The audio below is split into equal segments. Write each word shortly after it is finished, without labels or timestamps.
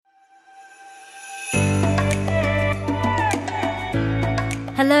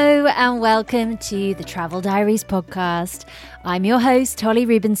Hello and welcome to the Travel Diaries podcast. I'm your host, Holly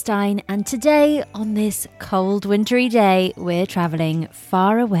Rubenstein, and today on this cold wintry day, we're travelling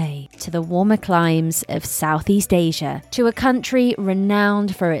far away to the warmer climes of Southeast Asia, to a country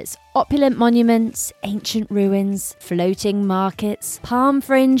renowned for its opulent monuments, ancient ruins, floating markets,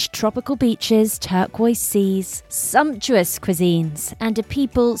 palm-fringed tropical beaches, turquoise seas, sumptuous cuisines, and a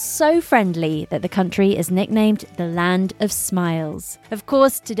people so friendly that the country is nicknamed the Land of Smiles. Of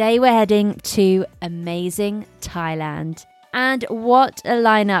course, today we're heading to amazing Thailand. And what a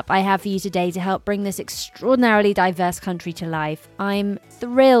lineup I have for you today to help bring this extraordinarily diverse country to life. I'm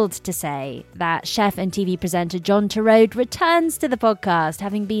thrilled to say that chef and TV presenter John Torode returns to the podcast,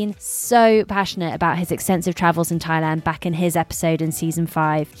 having been so passionate about his extensive travels in Thailand back in his episode in season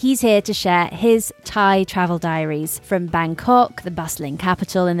 5. He's here to share his Thai travel diaries from Bangkok, the bustling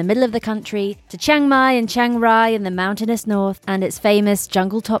capital in the middle of the country, to Chiang Mai and Chiang Rai in the mountainous north, and its famous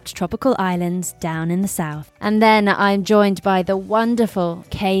jungle-topped tropical islands down in the south. And then I'm joined by the wonderful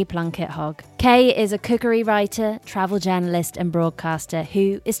Kay Plunkett Hogg. Kay is a cookery writer, travel journalist and broadcaster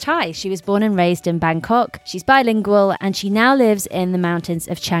who is Thai. She was born and raised in Bangkok. She's bilingual and she now lives in the mountains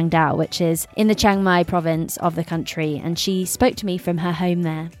of Chiang Dao, which is in the Chiang Mai province of the country, and she spoke to me from her home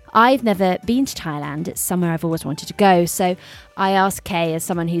there. I've never been to Thailand. It's somewhere I've always wanted to go. So I asked Kay, as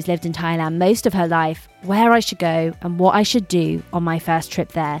someone who's lived in Thailand most of her life, where I should go and what I should do on my first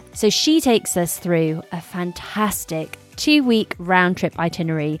trip there. So she takes us through a fantastic 2-week round trip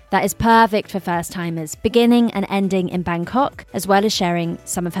itinerary that is perfect for first timers, beginning and ending in Bangkok, as well as sharing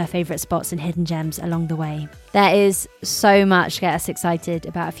some of her favourite spots and hidden gems along the way. There is so much to get us excited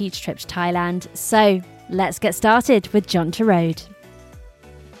about a future trip to Thailand. So let's get started with John Torode.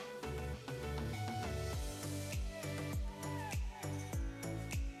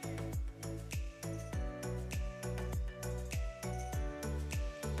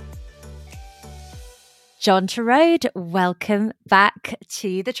 John Torode, welcome back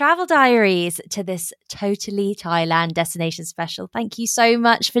to the Travel Diaries, to this totally Thailand destination special. Thank you so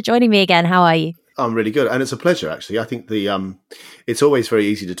much for joining me again. How are you? I'm really good, and it's a pleasure. Actually, I think it's always very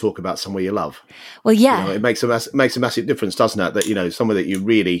easy to talk about somewhere you love. Well, yeah, it makes a massive difference, doesn't it? That somewhere that you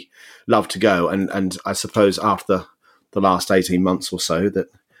really love to go, and I suppose after the last 18 months or so, that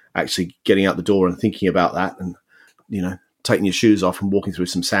actually getting out the door and thinking about that, and taking your shoes off and walking through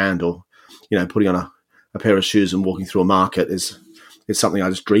some sand, or putting on a pair of shoes and walking through a market is something I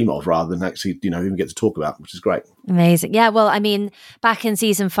just dream of, rather than actually, even get to talk about, which is great. Amazing. Yeah, well, I mean, back in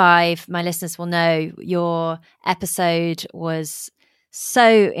season 5, my listeners will know your episode was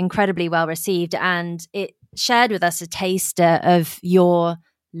so incredibly well received, and it shared with us a taster of your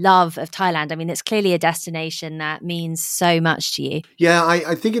love of Thailand. I mean, it's clearly a destination that means so much to you. Yeah,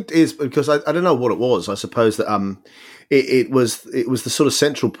 I think it is, because I don't know what it was. I suppose that it was the sort of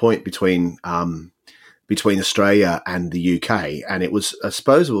central point between Australia and the UK, and I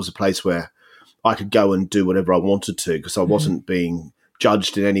suppose it was a place where I could go and do whatever I wanted to, because I wasn't being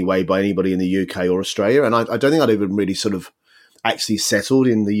judged in any way by anybody in the UK or Australia. And I don't think I'd even really sort of actually settled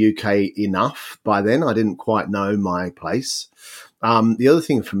in the UK enough by then. I didn't quite know my place. The other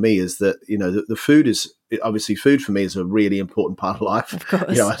thing for me is that, the food is, obviously food for me is a really important part of life. Of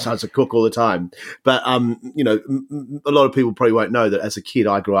course. I was a cook all the time. But, a lot of people probably won't know that as a kid,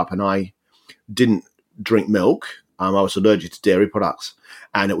 I grew up and I didn't drink milk. I was allergic to dairy products,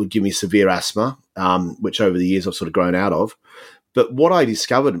 and it would give me severe asthma, which over the years I've sort of grown out of. But what I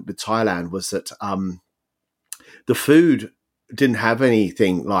discovered with Thailand was that the food didn't have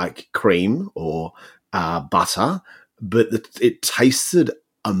anything like cream or butter, but it tasted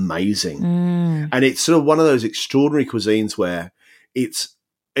amazing. And it's sort of one of those extraordinary cuisines where it's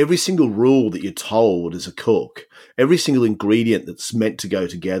every single rule that you're told as a cook, every single ingredient that's meant to go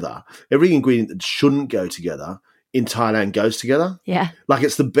together, every ingredient that shouldn't go together in Thailand goes together. Yeah. Like,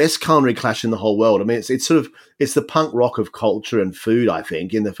 it's the best culinary clash in the whole world. I mean, it's the punk rock of culture and food, I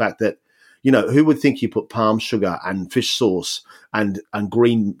think, in the fact that, who would think you put palm sugar and fish sauce and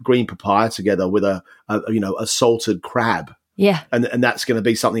green papaya together with a salted crab? Yeah. And that's going to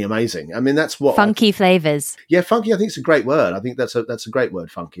be something amazing. I mean, that's what funky flavors. Yeah, funky. I think it's a great word. I think that's a great word,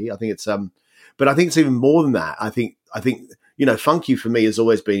 funky. I think it's but I think it's even more than that. I think funky for me has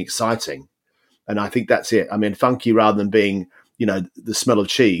always been exciting, and I think that's it. I mean, funky, rather than being the smell of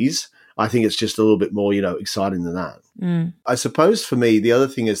cheese, I think it's just a little bit more exciting than that. I suppose for me, the other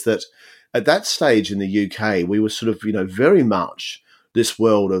thing is that at that stage in the UK, we were sort of very much this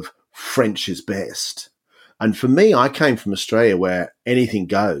world of French is best. And for me, I came from Australia where anything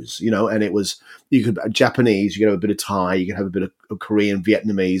goes, and it was, you could Japanese, you could have a bit of Thai, you could have a bit of Korean,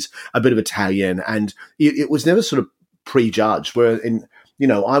 Vietnamese, a bit of Italian, and it was never sort of prejudged. Where in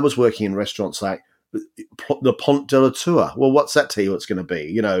I was working in restaurants like the Pont de la Tour. Well, what's that to you? What's going to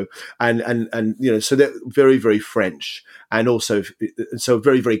be, and so they're very, very French, and also so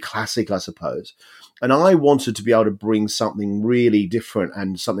very, very classic, I suppose. And I wanted to be able to bring something really different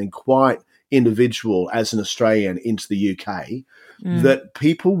and something quite individual as an Australian into the UK that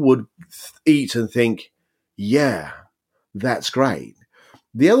people would eat and think, yeah, that's great.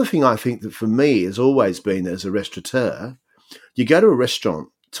 The other thing I think that for me has always been as a restaurateur, you go to a restaurant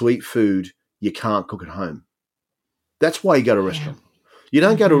to eat food you can't cook at home. That's why you go to a restaurant. You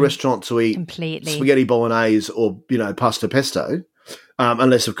don't go to a restaurant to eat spaghetti bolognese or, pasta pesto,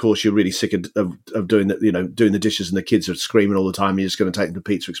 unless, of course, you're really sick of doing the dishes and the kids are screaming all the time. You're just going to take them to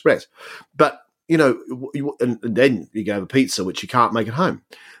Pizza Express. But, and then you go have a pizza, which you can't make at home.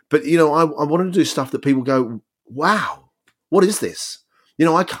 But, I wanted to do stuff that people go, wow, what is this?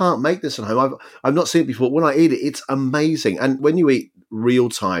 I can't make this at home. I've not seen it before. When I eat it, it's amazing. And when you eat real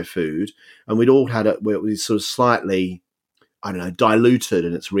Thai food, and we'd all had it where it was sort of slightly, diluted,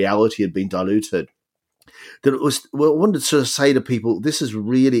 and its reality had been diluted, that it was, I wanted to sort of say to people, this is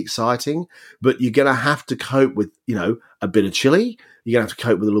really exciting, but you're going to have to cope with, a bit of chili. You're going to have to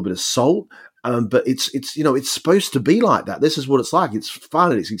cope with a little bit of salt. But it's supposed to be like that. This is what it's like. It's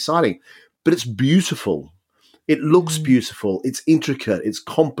fun and it's exciting, but it's beautiful. It looks beautiful. It's intricate. It's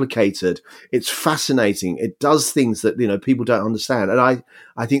complicated. It's fascinating. It does things that, people don't understand. And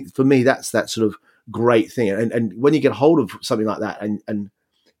I think for me, that's that sort of great thing. And when you get hold of something like that, and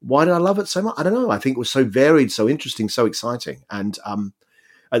why did I love it so much? I don't know. I think it was so varied, so interesting, so exciting. And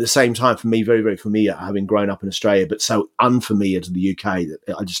at the same time, for me, very, very familiar, having grown up in Australia, but so unfamiliar to the UK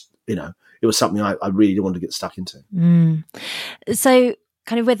that I just, it was something I really wanted to get stuck into. So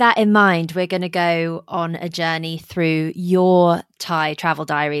kind of with that in mind, we're going to go on a journey through your Thai travel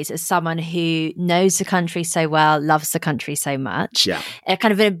diaries as someone who knows the country so well, loves the country so much. Yeah. A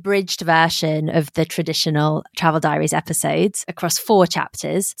kind of an abridged version of the traditional travel diaries episodes across 4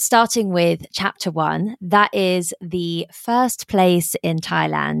 chapters, starting with chapter 1. That is the first place in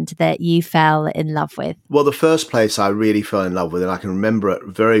Thailand that you fell in love with. Well, the first place I really fell in love with, and I can remember it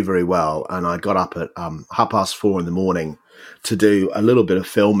very, very well. And I got up at 4:30 a.m. to do a little bit of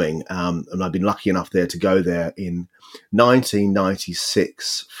filming, and I've been lucky enough there to go there in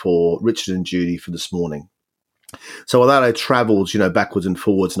 1996 for Richard and Judy for This Morning. So although I travelled, backwards and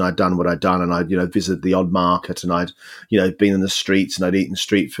forwards, and I'd done what I'd done, and I'd, visited the odd market, and I'd, been in the streets, and I'd eaten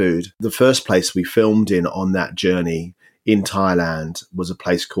street food. The first place we filmed in on that journey in Thailand was a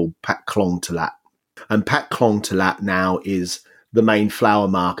place called Pat Klong Talat. And Pat Klong Talat now is the main flower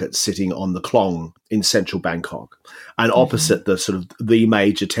market sitting on the Klong in central Bangkok, and opposite the sort of the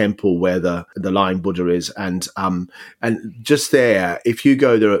major temple where the Lion Buddha is. And just there, if you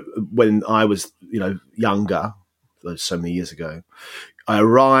go there, when I was, younger, so many years ago, I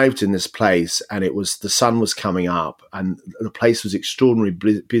arrived in this place and the sun was coming up and the place was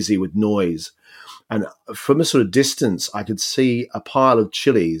extraordinarily busy with noise. And from a sort of distance, I could see a pile of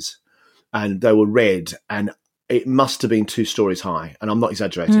chilies, and they were red, and it must have been 2 stories high, and I'm not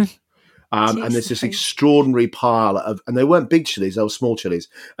exaggerating. And there's this extraordinary pile of, and they weren't big chilies, they were small chilies.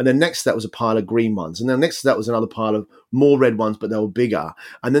 And then next to that was a pile of green ones. And then next to that was another pile of more red ones, but they were bigger.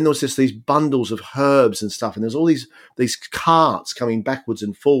 And then there was just these bundles of herbs and stuff. And there's all these carts coming backwards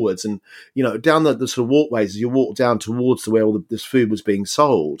and forwards. And, down the sort of walkways, as you walk down towards where all this food was being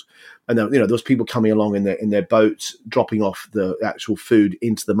sold. And there was people coming along in their boats, dropping off the actual food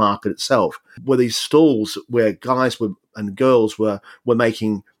into the market itself. Were these stalls where guys and girls were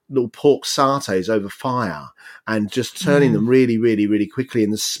making little pork satays over fire and just turning them really, really, really quickly,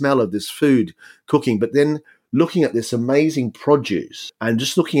 and the smell of this food cooking. But then looking at this amazing produce and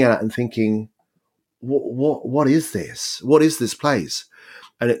just looking at it and thinking, what is this? What is this place?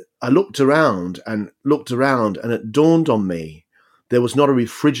 And I looked around, and it dawned on me there was not a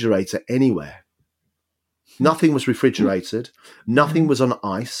refrigerator anywhere. Nothing was refrigerated. Nothing was on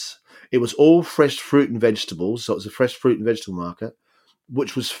ice. It was all fresh fruit and vegetables. So it was a fresh fruit and vegetable market,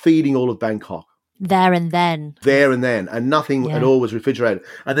 which was feeding all of Bangkok. There and then. And nothing at all was refrigerated.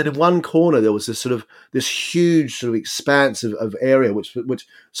 And then in one corner, there was this huge sort of expanse of area, which sort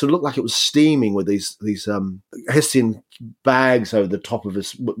of looked like it was steaming with these Hessian bags over the top of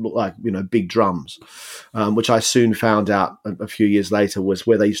us, looked like, big drums, which I soon found out a few years later was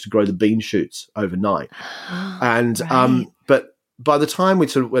where they used to grow the bean shoots overnight. And, right. But by the time we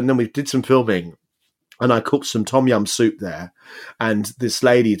did some filming, and I cooked some tom yum soup there. And this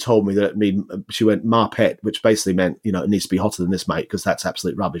lady told me that she went marpet, which basically meant, it needs to be hotter than this, mate, because that's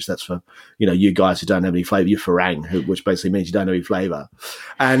absolute rubbish. That's for, you guys who don't have any flavour. You're farang, which basically means you don't have any flavour.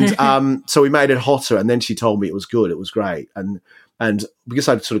 And so we made it hotter. And then she told me it was good. It was great. And And because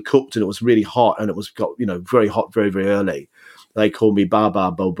I'd sort of cooked and it was really hot and it was got, very hot very, very early, they called me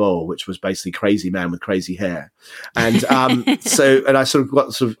Baba Bobo, which was basically crazy man with crazy hair. And and I sort of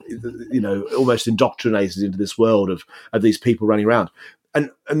got almost indoctrinated into this world of these people running around. And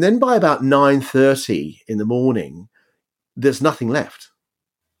then by about 9:30 in the morning, there's nothing left.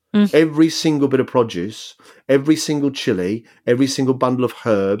 Every single bit of produce, every single chili, every single bundle of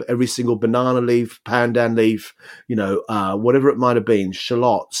herb, every single banana leaf, pandan leaf, whatever it might have been,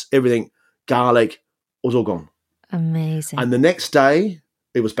 shallots, everything, garlic, was all gone. Amazing. And the next day,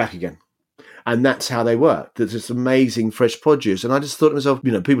 it was back again. And that's how they work. There's this amazing fresh produce. And I just thought to myself,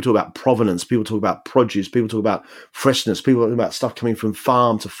 people talk about provenance, people talk about produce, people talk about freshness, people talk about stuff coming from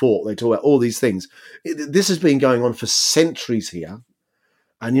farm to fork. They talk about all these things. This has been going on for centuries here.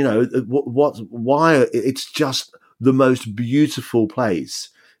 And, why it's just the most beautiful place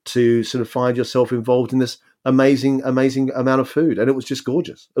to sort of find yourself involved in this amazing, amazing amount of food. And it was just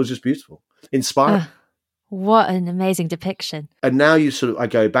gorgeous. It was just beautiful, inspiring. What an amazing depiction. And now I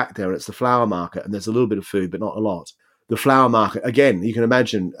go back there and it's the flower market and there's a little bit of food, but not a lot. The flower market, again, you can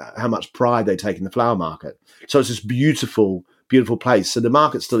imagine how much pride they take in the flower market. So it's this beautiful, beautiful place. So the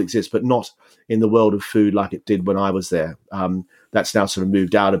market still exists, but not in the world of food like it did when I was there. That's now sort of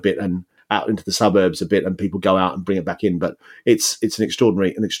moved out a bit and out into the suburbs a bit, and people go out and bring it back in. But it's an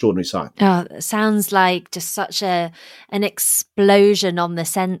extraordinary sight. Oh, it sounds like just such an explosion on the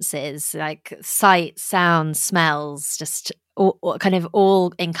senses, like sight, sound, smells, just kind of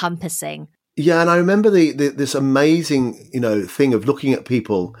all encompassing. Yeah, and I remember this amazing thing of looking at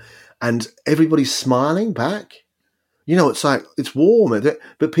people, and everybody's smiling back. It's like, it's warm,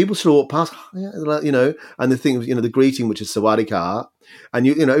 but people sort of walk past, and the thing, the greeting, which is Sawadee-ka, and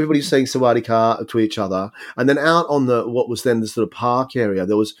everybody's saying Sawadee-ka to each other. And then out on what was then the sort of park area,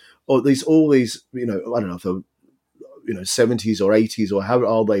 there was all these, I don't know if they were, 70s or 80s or however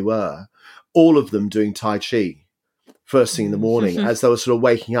old they were, all of them doing Tai Chi first thing in the morning as they were sort of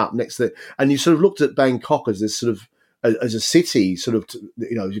waking up next to and you sort of looked at Bangkok as this sort of, as a city, sort of,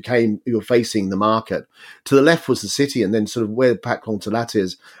 you were facing the market. To the left was the city, and then sort of where Pat Klong Talat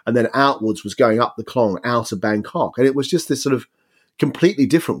is, and then outwards was going up the Klong out of Bangkok. And it was just this sort of completely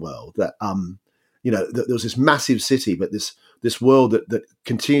different world that, there was this massive city, but this world that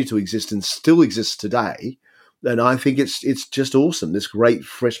continued to exist and still exists today. And I think it's just awesome, this great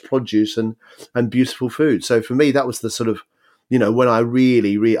fresh produce and beautiful food. So for me, that was the sort of, when I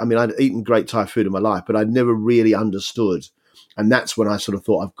really, I'd eaten great Thai food in my life, but I'd never really understood. And that's when I sort of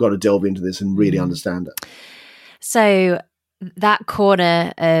thought, I've got to delve into this and really understand it. So that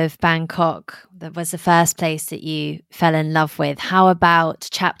corner of Bangkok, that was the first place that you fell in love with. How about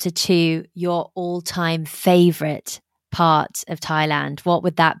chapter 2, your all-time favorite part of Thailand? What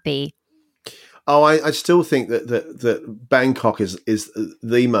would that be? Oh, I still think that Bangkok is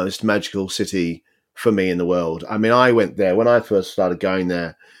the most magical city for me in the world. I mean, I went there when I first started going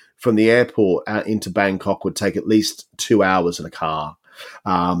there. From the airport out into Bangkok would take at least 2 hours in a car.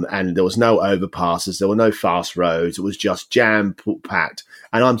 And there was no overpasses. There were no fast roads. It was just jam-packed.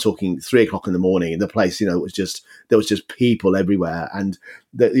 And I'm talking 3 o'clock in the morning. The place, there was just people everywhere. And,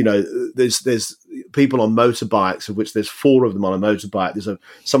 there's people on motorbikes, of which there's 4 of them on a motorbike. There's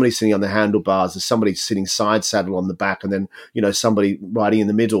somebody sitting on the handlebars. There's somebody sitting side saddle on the back. And then, somebody riding in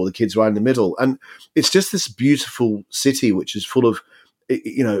the middle, the kids riding in the middle. And it's just this beautiful city, which is full of,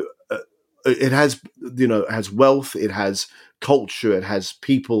 it has wealth, it has culture, it has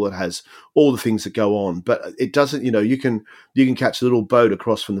people, it has all the things that go on, but it doesn't, you can catch a little boat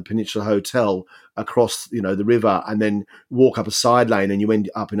across from the Peninsula Hotel across, the river, and then walk up a side lane and you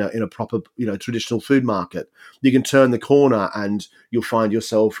end up in a proper, traditional food market. You can turn the corner and you'll find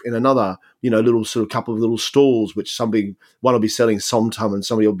yourself in another, little sort of couple of little stalls, which one will be selling somtam and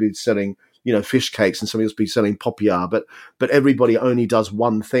somebody will be selling fish cakes, and somebody else be selling popia, but everybody only does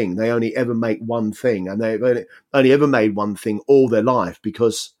one thing. They only ever make one thing, and they've only ever made one thing all their life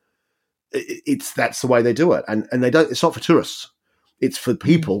because that's the way they do it. And they don't. It's not for tourists. It's for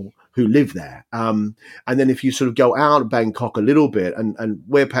people who live there. And then if you sort of go out of Bangkok a little bit, and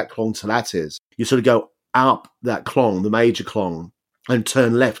where Pat Klong Talat is, you sort of go up that Klong, the major Klong, and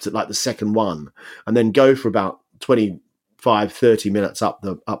turn left at like the second one, and then go for about 25-30 minutes up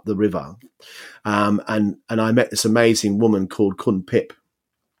the river, and I met this amazing woman called Kun Pip,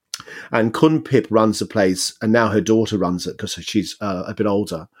 and Kun Pip runs a place, and now her daughter runs it because she's a bit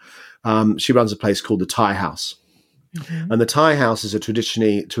older. She runs a place called the Thai House, and the Thai House is a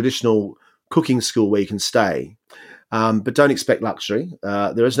traditional cooking school where you can stay, but don't expect luxury.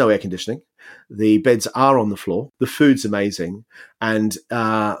 There is no air conditioning. The beds are on the floor. The food's amazing, and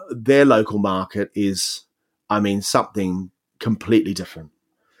their local market is, something completely different.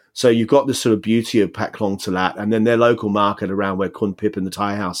 So you've got this sort of beauty of Pat Klong Talat, and then their local market around where Khun Pip and the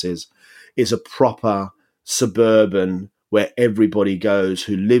Thai house is a proper suburban where everybody goes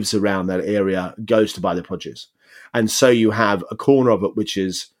who lives around that area goes to buy their produce. And so you have a corner of it which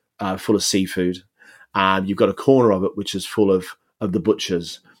is full of seafood. You've got a corner of it which is full of the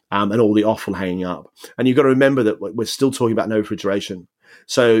butchers and all the offal hanging up. And you've got to remember that we're still talking about no refrigeration.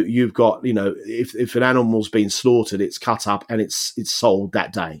 So you've got, if an animal's been slaughtered, it's cut up and it's sold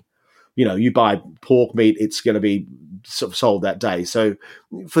that day. You buy pork meat, it's going to be sort of sold that day. So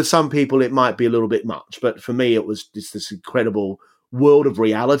for some people, it might be a little bit much. But for me, it was just this incredible world of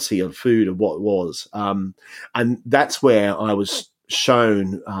reality of food and what it was. And that's where I was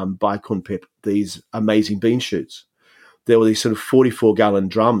shown by Khun Pip these amazing bean shoots. There were these sort of 44-gallon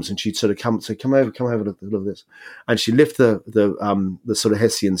drums, and she'd sort of say, come over, look at this. And she'd lift the sort of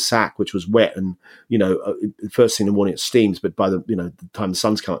Hessian sack, which was wet, and, first thing in the morning it steams, but by the time the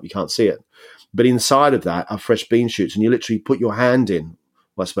sun's come up, you can't see it. But inside of that are fresh bean shoots, and you literally put your hand in.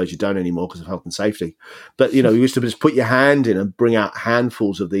 Well, I suppose you don't anymore because of health and safety. But, you used to just put your hand in and bring out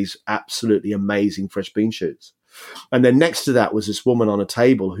handfuls of these absolutely amazing fresh bean shoots. And then next to that was this woman on a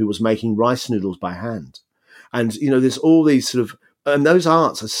table who was making rice noodles by hand. And, there's all these sort of, and those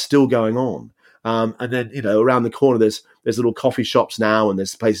arts are still going on. And then, around the corner, there's little coffee shops now, and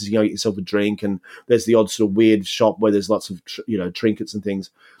there's places you can get yourself a drink, and there's the odd sort of weird shop where there's lots of, trinkets and things.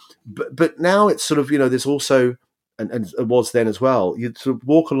 But now it's sort of, there's also, and it was then as well, you'd sort of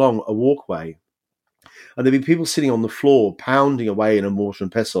walk along a walkway, and there'd be people sitting on the floor pounding away in a mortar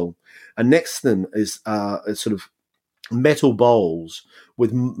and pestle. And next to them is sort of metal bowls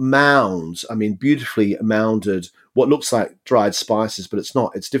with mounds, beautifully mounded, what looks like dried spices, but it's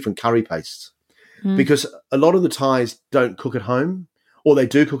not. It's different curry pastes. Because a lot of the Thais don't cook at home, or they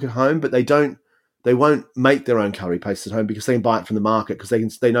do cook at home, but they won't make their own curry paste at home because they can buy it from the market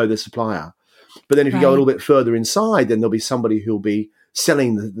because they know their supplier. But then if you go a little bit further inside, then there'll be somebody who'll be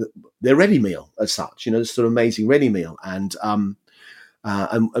selling their ready meal as such, this sort of amazing ready meal. And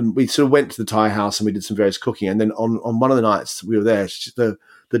we sort of went to the Thai house and we did some various cooking. And then on one of the nights we were there,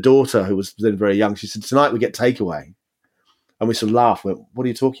 the daughter, who was then very young, she said, "Tonight we get takeaway." And we sort of laughed. Went, "What are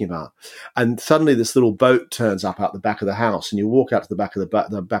you talking about?" And suddenly this little boat turns up out the back of the house, and you walk out to the back of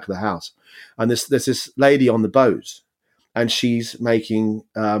the back of the house, and there's this lady on the boat, and she's making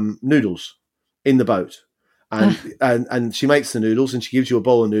noodles in the boat. And she makes the noodles, and she gives you a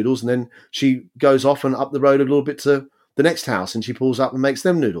bowl of noodles, and then she goes off and up the road a little bit to the next house, and she pulls up and makes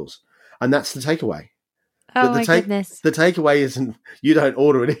them noodles. And that's the takeaway. Oh, my goodness. The takeaway isn't, you don't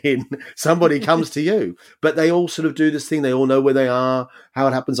order it in, somebody comes to you. But they all sort of do this thing. They all know where they are, how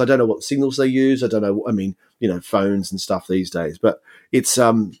it happens. I don't know what signals they use. I don't know, phones and stuff these days. But it's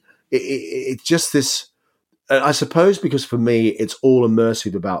just this, I suppose, because for me, it's all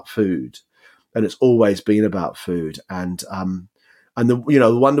immersive about food. And it's always been about food. And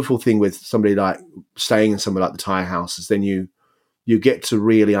the wonderful thing with somebody like staying in somewhere like the Thai house is then you get to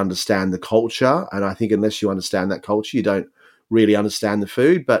really understand the culture. And I think unless you understand that culture, you don't really understand the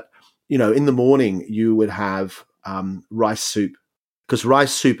food. But, in the morning you would have rice soup, because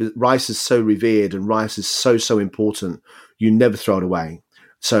rice is so revered and rice is so important. You never throw it away.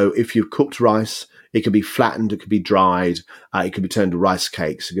 So if you've cooked rice, it could be flattened, it could be dried, it could be turned to rice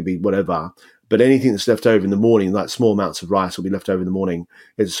cakes, it could be whatever. But anything that's left over in the morning, like small amounts of rice will be left over in the morning,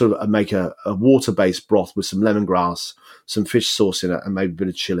 is sort of make a water-based broth with some lemongrass, some fish sauce in it, and maybe a bit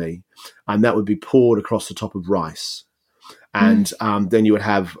of chili. And that would be poured across the top of rice. And then you would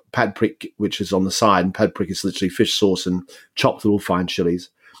have pad prik, which is on the side. And pad prik is literally fish sauce and chopped little fine chilies.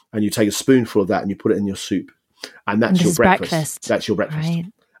 And you take a spoonful of that and you put it in your soup. And that's your breakfast. That's your breakfast.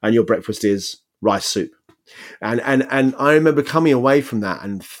 Right. And your breakfast is rice soup. And I remember coming away from that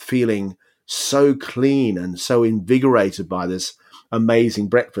and feeling so clean and so invigorated by this amazing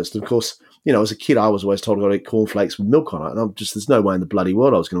breakfast. And of course, as a kid, I was always told I got to eat cornflakes with milk on it. And there's no way in the bloody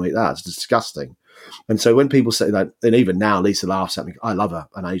world I was going to eat that. It's disgusting. And so when people say that, and even now Lisa laughs at me, I love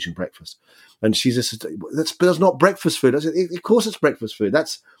an Asian breakfast. And she just says, that's not breakfast food. I said, of course it's breakfast food.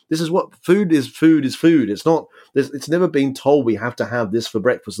 This is what food is. Food is food. It's not, it's never been told we have to have this for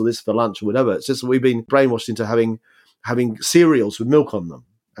breakfast or this for lunch or whatever. It's just that we've been brainwashed into having cereals with milk on them.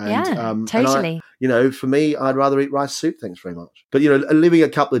 And, totally. And for me, I'd rather eat rice soup. Thanks very much. But, living a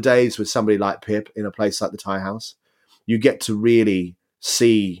couple of days with somebody like Pip in a place like the Thai house, you get to really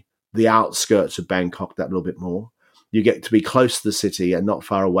see the outskirts of Bangkok that little bit more. You get to be close to the city and not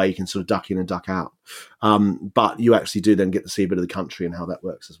far away. You can sort of duck in and duck out. But you actually do then get to see a bit of the country and how that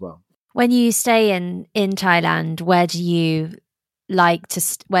works as well. When you stay in Thailand, where do you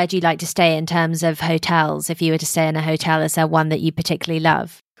where do you like to stay in terms of hotels? If you were to stay in a hotel, is there one that you particularly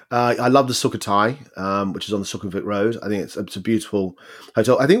love? I love the Sukhothai, which is on the Sukhumvit Road. I think it's a beautiful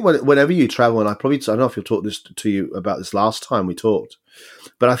hotel. I think whenever you travel, and I don't know if you've talked this to you about this last time we talked,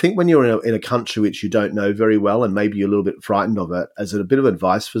 but I think when you're in a country which you don't know very well and maybe you're a little bit frightened of it, as a bit of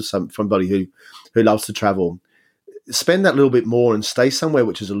advice for somebody who loves to travel, spend that little bit more and stay somewhere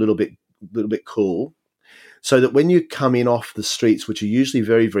which is a little bit cool, so that when you come in off the streets, which are usually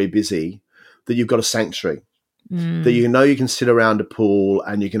very, very busy, that you've got a sanctuary. That you can sit around a pool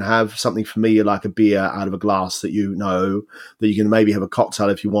and you can have something familiar like a beer out of a glass that that you can maybe have a cocktail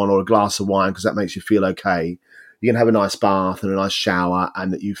if you want, or a glass of wine because that makes you feel okay. You can have a nice bath and a nice shower,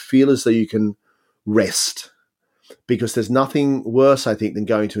 and that you feel as though you can rest, because there's nothing worse, I think, than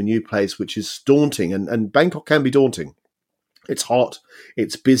going to a new place which is daunting, and Bangkok can be daunting. It's hot,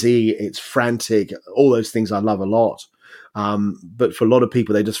 it's busy, it's frantic, all those things I love a lot. But for a lot of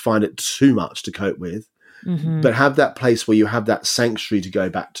people, they just find it too much to cope with. Mm-hmm. But have that place where you have that sanctuary to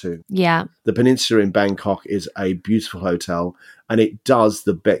go back to. Yeah. The Peninsula in Bangkok is a beautiful hotel, and it does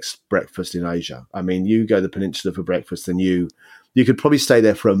the best breakfast in Asia. I mean, you go to the Peninsula for breakfast and you could probably stay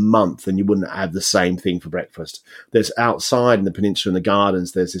there for a month and you wouldn't have the same thing for breakfast. There's outside in the Peninsula in the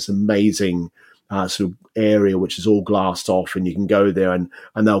gardens, there's this amazing sort of area which is all glassed off, and you can go there and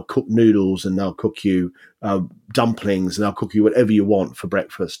they'll cook noodles and they'll cook you dumplings and they'll cook you whatever you want for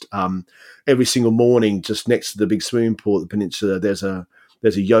breakfast. Every single morning, just next to the big swimming pool at the Peninsula, there's a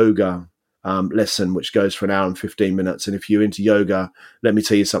yoga lesson which goes for an hour and 15 minutes. And if you're into yoga, let me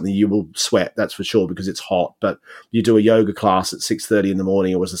tell you something, you will sweat, that's for sure, because it's hot. But you do a yoga class at 6:30 in the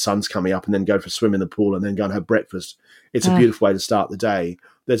morning or as the sun's coming up, and then go for a swim in the pool and then go and have breakfast. It's a beautiful way to start the day.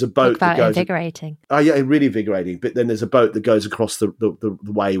 There's a boat that goes invigorating. Oh yeah, really invigorating. But then there's a boat that goes across the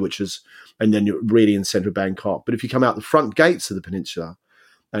way, which is, and then you're really in the centre of Bangkok. But if you come out the front gates of the Peninsula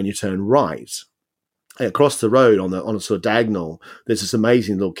and you turn right, across the road on a sort of diagonal, there's this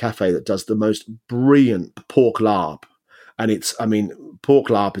amazing little cafe that does the most brilliant pork larp. And pork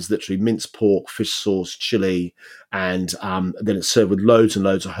larp is literally minced pork, fish sauce, chili, and then it's served with loads and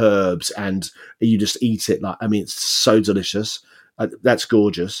loads of herbs, and you just eat it it's so delicious. That's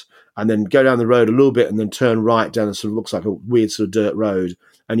gorgeous. And then go down the road a little bit and then turn right down a sort of looks like a weird sort of dirt road,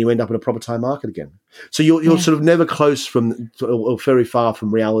 and you end up in a proper Thai market again. So you're sort of never close from or very far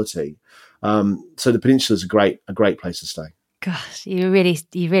from reality. So the Peninsula is a great place to stay. Gosh, you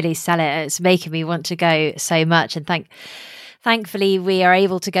really sell it. It's making me want to go so much, and thankfully we are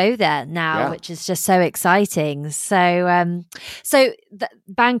able to go there now, which is just so exciting. So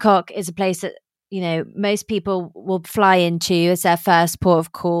Bangkok is a place that most people will fly into as their first port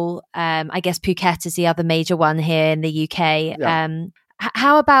of call. I guess Phuket is the other major one here in the UK. Yeah.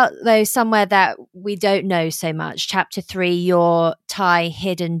 How about though somewhere that we don't know so much? Chapter 3, your Thai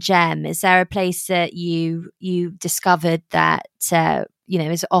hidden gem. Is there a place that you discovered that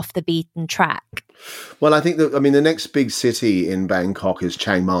is off the beaten track? Well, I think that the next big city in Bangkok is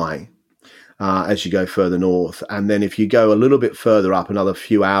Chiang Mai. As you go further north, and then if you go a little bit further up, another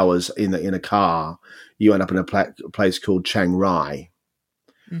few hours in a car, you end up in a place called Chiang Rai.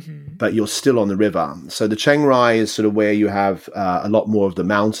 Mm-hmm. But you're still on the river. So the Chiang Rai is sort of where you have a lot more of the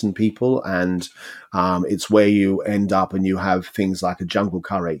mountain people, and it's where you end up and you have things like a jungle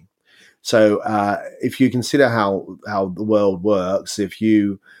curry. So if you consider how the world works, if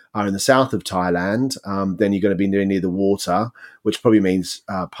you are in the south of Thailand, then you're going to be near the water, which probably means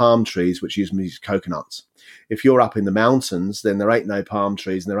palm trees, which usually means coconuts. If you're up in the mountains, then there ain't no palm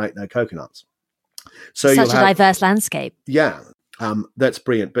trees and there ain't no coconuts. So such a diverse landscape. Yeah. That's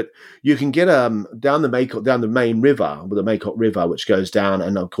brilliant. But you can get down the main river, the Mekong River, which goes down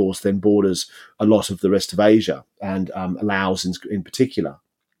and, of course, then borders a lot of the rest of Asia and Laos in particular.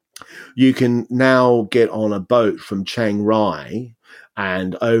 You can now get on a boat from Chiang Rai,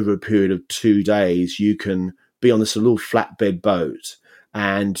 and over a period of 2 days, you can be on this little flatbed boat,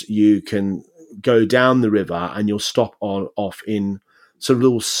 and you can go down the river, and you'll stop off in sort of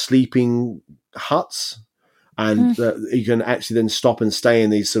little sleeping huts. And you can actually then stop and stay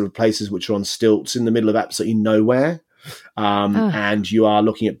in these sort of places which are on stilts in the middle of absolutely nowhere. And you are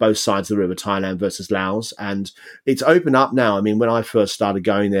looking at both sides of the river, Thailand versus Laos. And it's opened up now. When I first started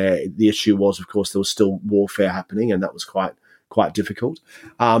going there, the issue was, of course, there was still warfare happening, and that was quite difficult.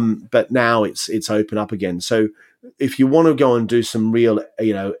 But now it's open up again. So if you want to go and do some real,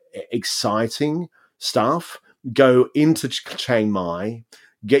 exciting stuff, go into Chiang Mai,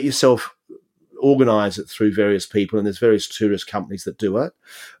 get yourself organise it through various people, and there's various tourist companies that do it.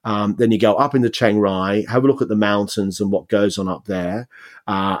 Then you go up into Chiang Rai, have a look at the mountains and what goes on up there.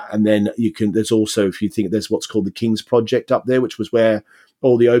 And then there's also, if you think, there's what's called the King's Project up there, which was where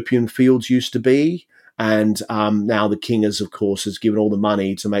all the opium fields used to be. And now the king has given all the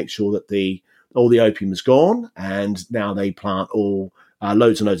money to make sure that all the opium is gone. And now they plant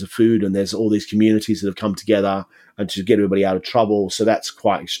loads and loads of food, and there's all these communities that have come together and to get everybody out of trouble. So that's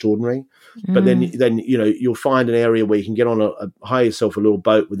quite extraordinary. But then you'll find an area where you can get on hire yourself a little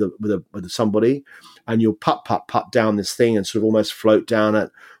boat with somebody, and you'll putt down this thing and sort of almost float down it.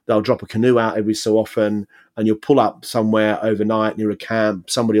 They'll drop a canoe out every so often, and you'll pull up somewhere overnight near a camp.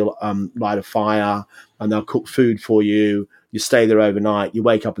 Somebody will light a fire, and they'll cook food for you. You stay there overnight. You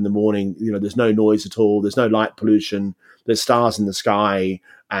wake up in the morning. There's no noise at all. There's no light pollution. There's stars in the sky,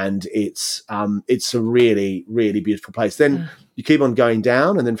 and it's a really, really beautiful place. Then you keep on going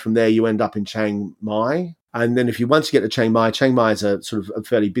down, and then from there you end up in Chiang Mai. And then once you get to Chiang Mai is a sort of a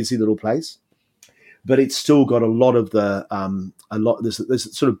fairly busy little place, but it's still got a lot of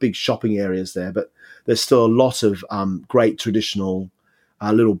there's sort of big shopping areas there, but there's still a lot of great traditional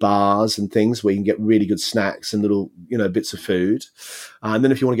little bars and things where you can get really good snacks and little, bits of food. And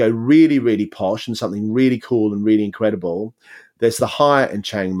then if you want to go really, really posh and something really cool and really incredible, there's the Hyatt in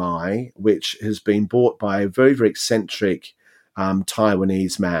Chiang Mai, which has been bought by a very, very eccentric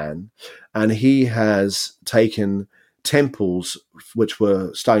Taiwanese man. And he has taken temples which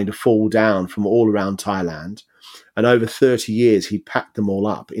were starting to fall down from all around Thailand. And over 30 years, he packed them all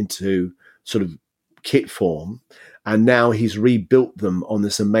up into sort of kit form. And now he's rebuilt them on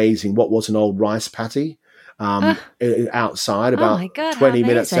this amazing, what was an old rice paddy outside, about 20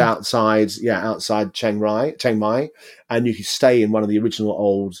 minutes outside Chiang Mai. And you can stay in one of the original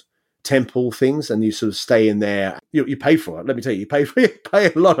old temple things, and you sort of stay in there. You pay for it. Let me tell you pay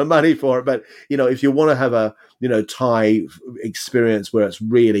a lot of money for it. But, if you want to have a, Thai experience where it's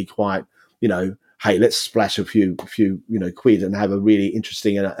really quite, hey, let's splash a few quid and have a really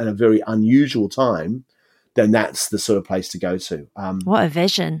interesting and a very unusual time, then that's the sort of place to go to. What a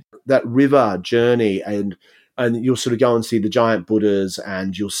vision. That river journey, and you'll sort of go and see the giant Buddhas,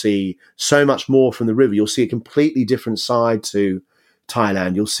 and you'll see so much more from the river. You'll see a completely different side to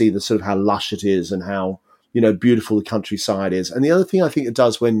Thailand. You'll see the sort of how lush it is and how, beautiful the countryside is. And the other thing I think it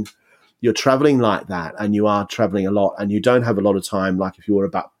does when you're traveling like that, and you are traveling a lot and you don't have a lot of time, like if you were a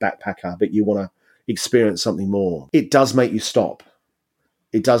backpacker, but you want to experience something more, it does make you stop.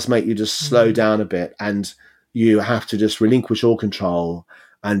 It does make you just slow down a bit, and you have to just relinquish all control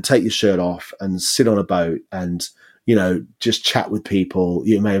and take your shirt off and sit on a boat and, just chat with people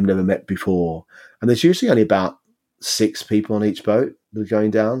you may have never met before. And there's usually only about 6 people on each boat that are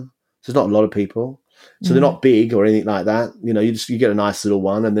going down. So there's not a lot of people. So they're not big or anything like that. You get a nice little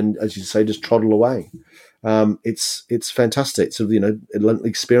one, and then, as you say, just trottle away. It's fantastic. Sort of,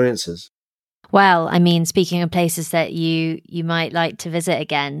 experiences. Well, I mean, speaking of places that you might like to visit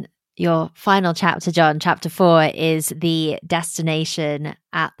again, your final chapter, John, chapter 4, is the destination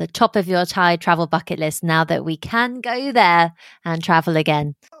at the top of your Thai travel bucket list now that we can go there and travel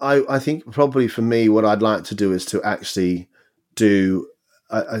again. I think probably for me, what I'd like to do is to actually do,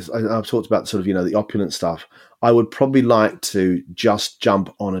 I've talked about sort of, the opulent stuff. I would probably like to just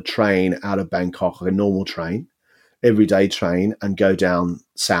jump on a train out of Bangkok, like a normal train, everyday train, and go down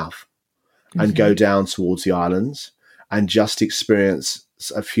south. And go down towards the islands and just experience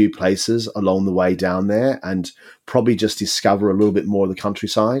a few places along the way down there, and probably just discover a little bit more of the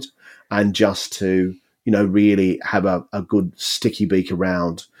countryside, and just to, really have a good sticky beak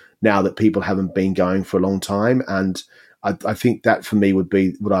around now that people haven't been going for a long time. And I think that for me would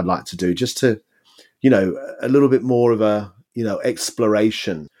be what I'd like to do, just to, a little bit more of a,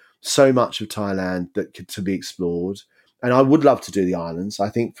 exploration. So much of Thailand to be explored. And I would love to do the islands. I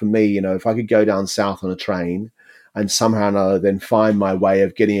think for me, if I could go down south on a train and somehow or another then find my way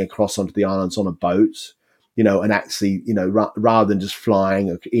of getting across onto the islands on a boat, and actually, rather than just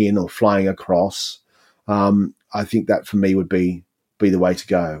flying in or flying across, I think that for me would be the way to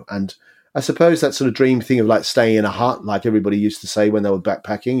go. And I suppose that sort of dream thing of like staying in a hut, like everybody used to say when they were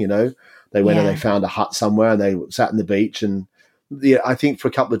backpacking, they went and they found a hut somewhere and they sat on the beach. And I think for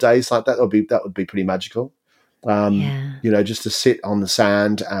a couple of days like that would be pretty magical. Just to sit on the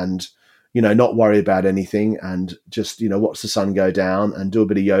sand and, not worry about anything, and just, watch the sun go down and do a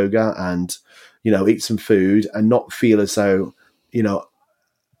bit of yoga and, eat some food and not feel as though,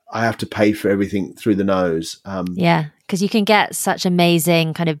 I have to pay for everything through the nose. Because you can get such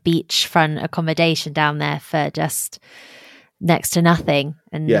amazing kind of beachfront accommodation down there for just next to nothing,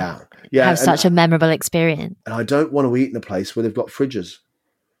 and have such a memorable experience. And I don't want to eat in a place where they've got fridges.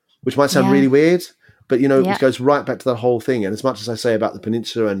 which might sound Yeah. really weird, but, Yeah. it goes right back to that whole thing. And as much as I say about the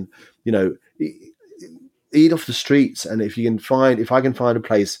peninsula and, eat off the streets. And if I can find a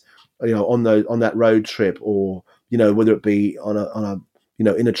place, on that road trip, or, whether it be on a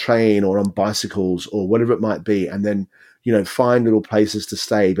in a train or on bicycles or whatever it might be, and then, find little places to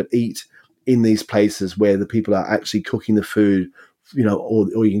stay, but eat in these places where the people are actually cooking the food,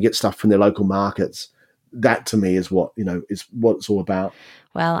 or you can get stuff from their local markets. That to me is what it's all about.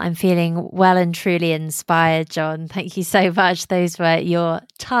 Well, I'm feeling well and truly inspired, John. Thank you so much. Those were your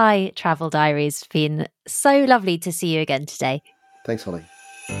Thai travel diaries. It's been so lovely to see you again today. Thanks, Holly.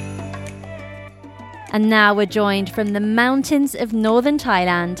 And now we're joined from the mountains of northern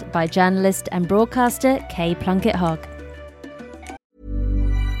Thailand by journalist and broadcaster Kay Plunkett Hogg.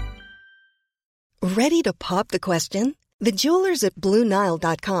 Ready to pop the question? The jewelers at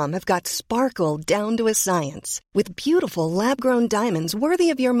BlueNile.com have got sparkle down to a science with beautiful lab-grown diamonds worthy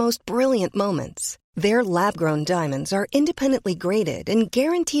of your most brilliant moments. Their lab-grown diamonds are independently graded and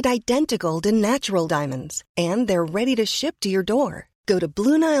guaranteed identical to natural diamonds, and they're ready to ship to your door. Go to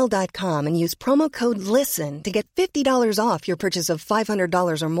BlueNile.com and use promo code LISTEN to get $50 off your purchase of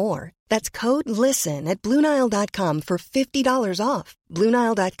 $500 or more. That's code LISTEN at BlueNile.com for $50 off.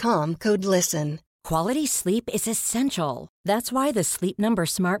 BlueNile.com, code LISTEN. Quality sleep is essential. That's why the Sleep Number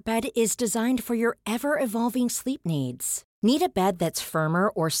Smart Bed is designed for your ever-evolving sleep needs. Need a bed that's firmer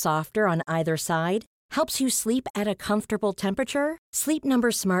or softer on either side? Helps you sleep at a comfortable temperature? Sleep Number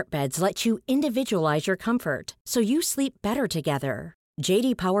Smart Beds let you individualize your comfort, so you sleep better together.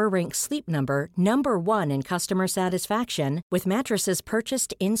 J.D. Power ranks Sleep Number number 1 in customer satisfaction with mattresses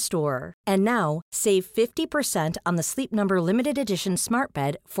purchased in-store. And now, save 50% on the Sleep Number Limited Edition Smart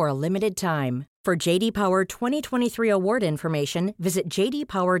Bed for a limited time. For J.D. Power 2023 award information, visit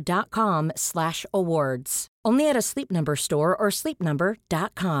jdpower.com/awards. Only at a Sleep Number store or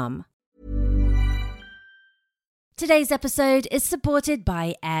sleepnumber.com. Today's episode is supported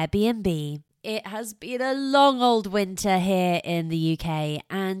by Airbnb. It has been a long old winter here in the UK,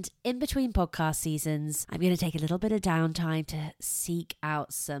 and in between podcast seasons, I'm going to take a little bit of downtime to seek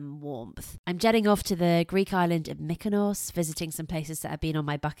out some warmth. I'm jetting off to the Greek island of Mykonos, visiting some places that have been on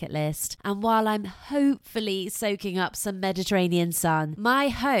my bucket list. And while I'm hopefully soaking up some Mediterranean sun, my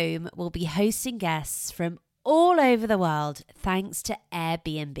home will be hosting guests from all over the world thanks to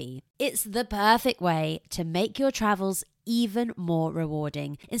Airbnb. It's the perfect way to make your travels even more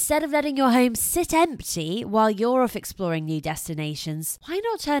rewarding. Instead of letting your home sit empty while you're off exploring new destinations, why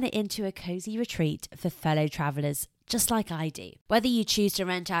not turn it into a cozy retreat for fellow travelers, just like I do? Whether you choose to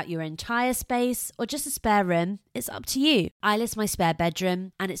rent out your entire space or just a spare room, it's up to you. I list my spare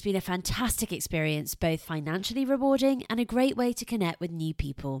bedroom, and it's been a fantastic experience, both financially rewarding and a great way to connect with new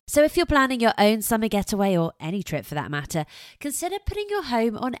people. So if you're planning your own summer getaway, or any trip for that matter, consider putting your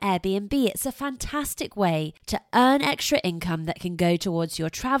home on Airbnb. It's a fantastic way to earn extra income that can go towards your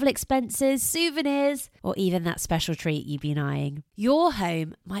travel expenses, souvenirs, or even that special treat you've been eyeing. Your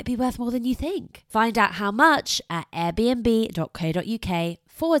home might be worth more than you think. Find out how much at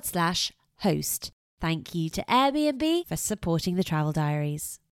airbnb.co.uk/host. Thank you to Airbnb for supporting the Travel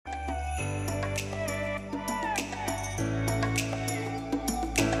Diaries.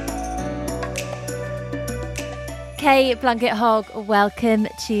 Kay Plunkett Hogg, welcome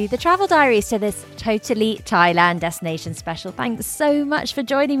to the Travel Diaries, to this Totally Thailand destination special. Thanks so much for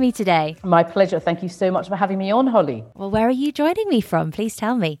joining me today. My pleasure. Thank you so much for having me on, Holly. Well, where are you joining me from? Please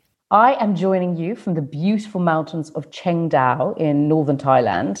tell me. I am joining you from the beautiful mountains of Cheng Dao in northern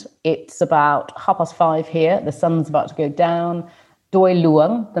Thailand. It's about 5:30 here. The sun's about to go down. Doi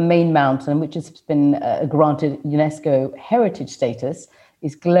Luang, the main mountain, which has been granted UNESCO heritage status,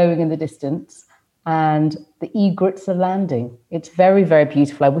 is glowing in the distance, and the egrets are landing. It's very, very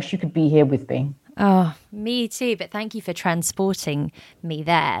beautiful. I wish you could be here with me. Oh, me too. But thank you for transporting me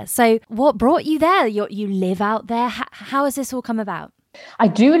there. So what brought you there? You live out there. How has this all come about? I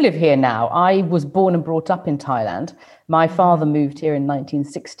do live here now. I was born and brought up in Thailand. My father moved here in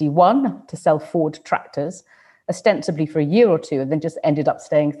 1961 to sell Ford tractors, ostensibly for a year or two, and then just ended up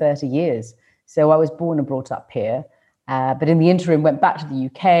staying 30 years. So I was born and brought up here. But in the interim, went back to the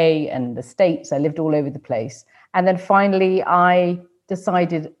UK and the States. I lived all over the place. And then finally, I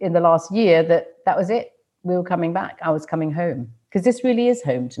decided in the last year that was it. We were coming back. I was coming home, because this really is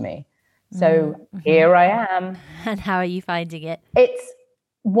home to me. So here I am. And how are you finding it? It's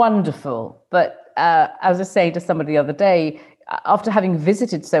wonderful. But as I was saying to somebody the other day, after having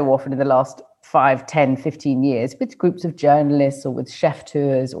visited so often in the last 5, 10, 15 years with groups of journalists or with chef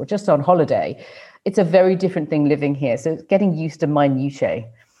tours or just on holiday, it's a very different thing living here. So it's getting used to minutiae.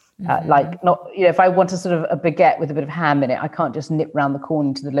 Like not, if I want a sort of a baguette with a bit of ham in it, I can't just nip round the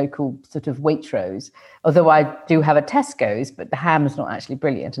corner to the local sort of Waitrose. Although I do have a Tesco's, but the ham is not actually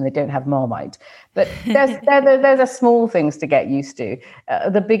brilliant, and they don't have Marmite. But there's are small things to get used to.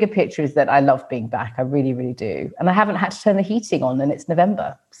 The bigger picture is that I love being back. I really, really do, and I haven't had to turn the heating on, and it's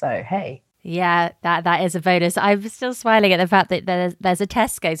November, so hey. Yeah, that is a bonus. I'm still smiling at the fact that there's a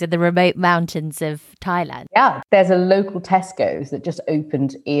Tesco's in the remote mountains of Thailand. Yeah, there's a local Tesco's that just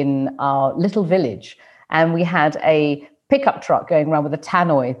opened in our little village. And we had a pickup truck going around with a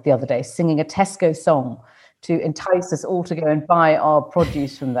tannoy the other day singing a Tesco song to entice us all to go and buy our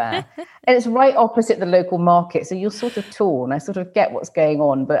produce from there. And it's right opposite the local market. So you're sort of torn. I sort of get what's going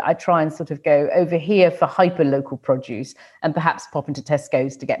on, but I try and sort of go over here for hyper local produce and perhaps pop into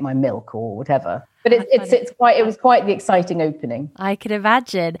Tesco's to get my milk or whatever. But it was quite the exciting opening. I can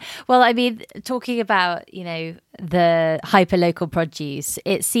imagine. Well, I mean, talking about, the hyper local produce,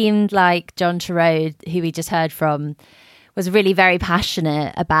 it seemed like John Turode, who we just heard from, was really very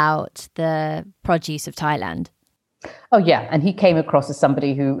passionate about the produce of Thailand. Oh, yeah. And he came across as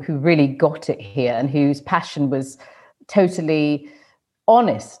somebody who really got it here and whose passion was totally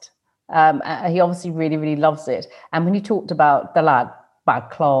honest. He obviously really, really loves it. And when he talked about Dalat Ba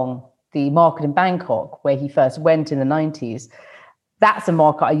Klong, the market in Bangkok, where he first went in the 90s, that's a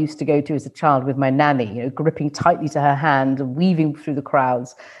market I used to go to as a child with my nanny, gripping tightly to her hand and weaving through the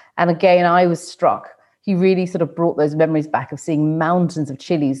crowds. And again, I was struck. He really sort of brought those memories back of seeing mountains of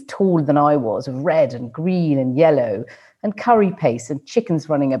chilies taller than I was, of red and green and yellow, and curry paste and chickens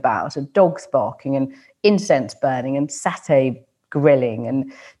running about and dogs barking and incense burning and satay grilling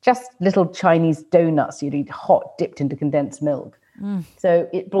and just little Chinese donuts you'd eat hot, dipped into condensed milk. So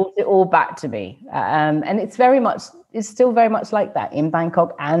it brought it all back to me. And it's still very much like that in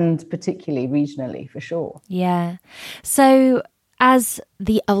Bangkok and particularly regionally, for sure. Yeah. So as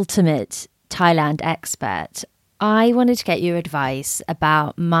the ultimate Thailand expert, I wanted to get your advice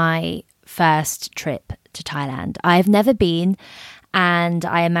about my first trip to Thailand. I've never been, and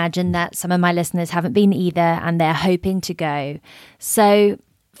I imagine that some of my listeners haven't been either, and they're hoping to go. So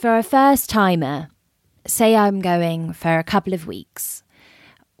for a first timer, say I'm going for a couple of weeks,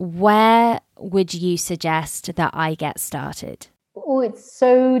 where would you suggest that I get started? Oh, it's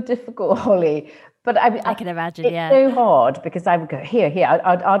so difficult, Holly. But I can imagine, it's so hard because I would go, here,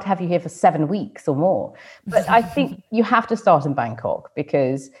 I'd have you here for 7 weeks or more. But I think you have to start in Bangkok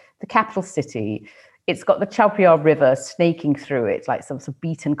because the capital city, it's got the Chao Phraya River snaking through it like some sort of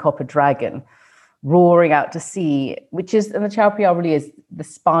beaten copper dragon roaring out to sea, and the Chao Phraya really is the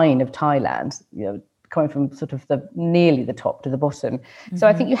spine of Thailand, coming from sort of nearly the top to the bottom. Mm-hmm. So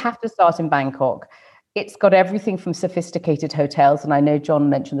I think you have to start in Bangkok. It's got everything from sophisticated hotels, and I know John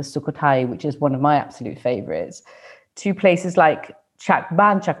mentioned the Sukhothai, which is one of my absolute favorites, to places like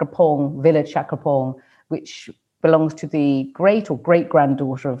Ban Chakrapong, Villa Chakrapong, which belongs to the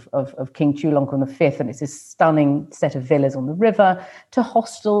great-granddaughter of King Chulalongkorn V, and it's this stunning set of villas on the river, to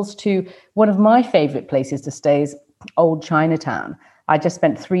hostels, to one of my favorite places to stay is Old Chinatown. I just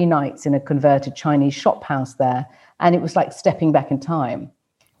spent 3 nights in a converted Chinese shop house there, and it was like stepping back in time.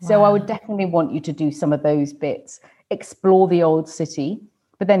 So I would definitely want you to do some of those bits, explore the old city,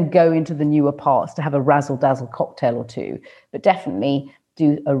 but then go into the newer parts to have a razzle-dazzle cocktail or two, but definitely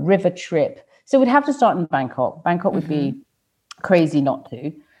do a river trip. So we'd have to start in Bangkok. Bangkok would be crazy not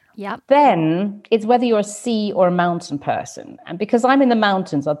to. Yep. Then it's whether you're a sea or a mountain person. And because I'm in the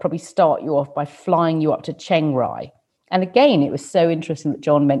mountains, I'd probably start you off by flying you up to Chiang Rai. And again, it was so interesting that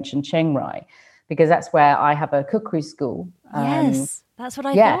John mentioned Chiang Rai, because that's where I have a cookery school. Yes. That's what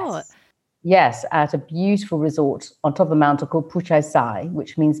I thought. Yes, at a beautiful resort on top of a mountain called Puchai Sai,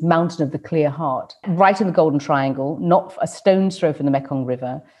 which means Mountain of the Clear Heart. Right in the Golden Triangle, not a stone's throw from the Mekong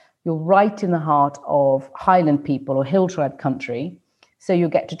River. You're right in the heart of highland people or hill tribe country. So you'll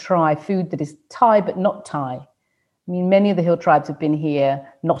get to try food that is Thai but not Thai. I mean, many of the hill tribes have been here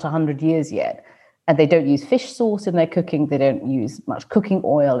not 100 years yet. And they don't use fish sauce in their cooking. They don't use much cooking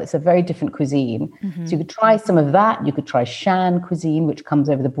oil. It's a very different cuisine. Mm-hmm. So you could try some of that. You could try Shan cuisine, which comes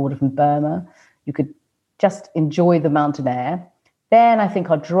over the border from Burma. You could just enjoy the mountain air. Then I think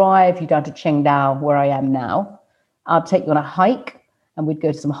I'll drive you down to Chiang Dao, where I am now. I'll take you on a hike and we'd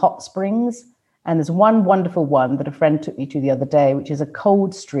go to some hot springs. And there's one wonderful one that a friend took me to the other day, which is a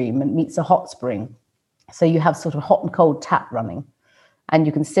cold stream and meets a hot spring. So you have sort of hot and cold tap running. And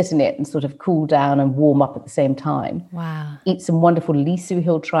you can sit in it and sort of cool down and warm up at the same time. Wow. Eat some wonderful Lisu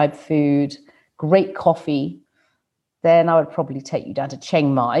Hill Tribe food, great coffee. Then I would probably take you down to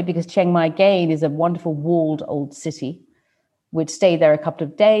Chiang Mai, because Chiang Mai, again, is a wonderful walled old city. We'd stay there a couple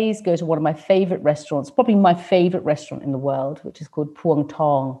of days, go to one of my favorite restaurants, probably my favorite restaurant in the world, which is called Puang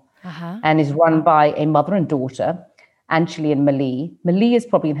Thong. and is run by a mother and daughter, Anjali and Mali. Mali is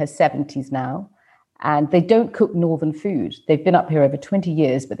probably in her 70s now, and they don't cook Northern food. They've been up here over 20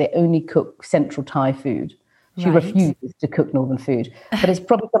 years, but they only cook Central Thai food. She refuses to cook Northern food, but it's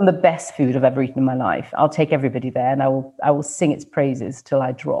probably some of the best food I've ever eaten in my life. I'll take everybody there, and I will sing its praises till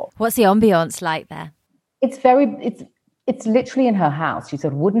I drop. What's the ambiance like there? It's literally in her house. She's a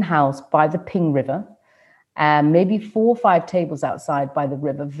wooden house by the Ping River, and maybe 4 or 5 tables outside by the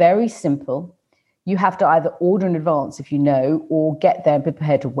river. Very simple. You have to either order in advance if you know, or get there and be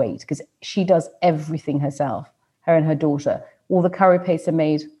prepared to wait, because she does everything herself, her and her daughter. All the curry pastes are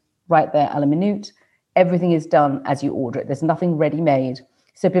made right there, à la minute. Everything is done as you order it. There's nothing ready-made.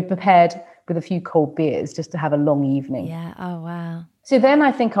 So be prepared with a few cold beers just to have a long evening. Yeah, oh, wow. So then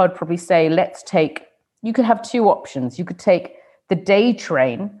I think I would probably say, you could have 2 options. You could take the day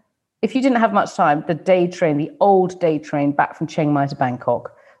train. If you didn't have much time, the old day train back from Chiang Mai to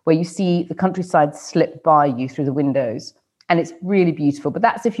Bangkok, where you see the countryside slip by you through the windows. And it's really beautiful. But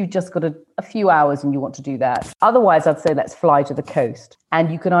that's if you've just got a few hours and you want to do that. Otherwise, I'd say let's fly to the coast.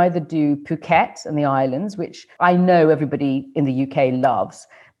 And you can either do Phuket and the islands, which I know everybody in the UK loves.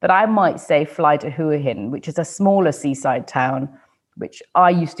 But I might say fly to Hua Hin, which is a smaller seaside town, which I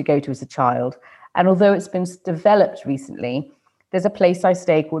used to go to as a child. And although it's been developed recently, there's a place I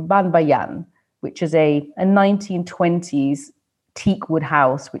stay called Ban Bayan, which is a 1920s teak wood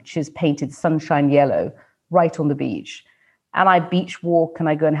house, which is painted sunshine yellow right on the beach. And I beach walk and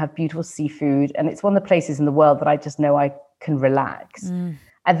I go and have beautiful seafood. And it's one of the places in the world that I just know I can relax. And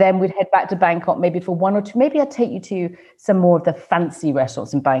then we'd head back to Bangkok, maybe for 1 or 2. Maybe I'd take you to some more of the fancy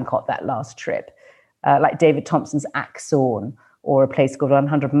restaurants in Bangkok that last trip, like David Thompson's Aksorn, or a place called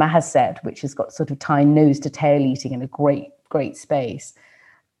 100 Mahaset, which has got sort of Thai nose to tail eating in a great space.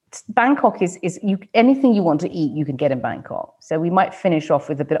 Bangkok is anything you want to eat, you can get in Bangkok. So we might finish off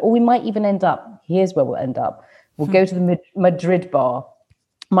with a bit, or we might even end up, here's where we'll end up. We'll go to the Madrid bar,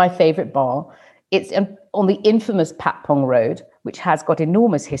 my favorite bar. It's on the infamous Patpong Road, which has got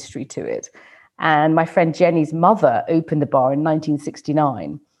enormous history to it. And my friend Jenny's mother opened the bar in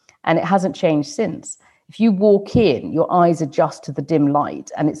 1969, and it hasn't changed since. If you walk in, your eyes adjust to the dim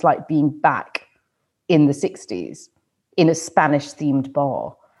light, and it's like being back in the 60s in a Spanish-themed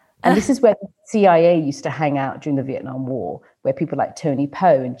bar. And this is where the CIA used to hang out during the Vietnam War, where people like Tony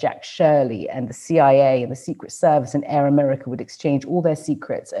Poe and Jack Shirley and the CIA and the Secret Service and Air America would exchange all their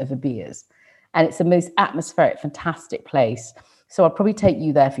secrets over beers. And it's the most atmospheric, fantastic place. So I'd probably take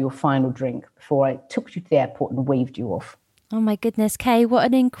you there for your final drink before I took you to the airport and waved you off. Oh my goodness, Kay, what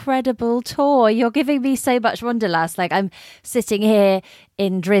an incredible tour. You're giving me so much wanderlust. Like, I'm sitting here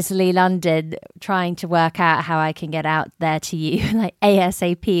in drizzly London trying to work out how I can get out there to you, like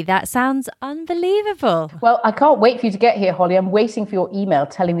ASAP. That sounds unbelievable. Well, I can't wait for you to get here, Holly. I'm waiting for your email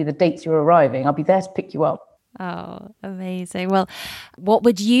telling me the dates you're arriving. I'll be there to pick you up. Oh, amazing. Well, what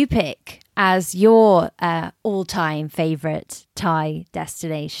would you pick as your all-time favourite Thai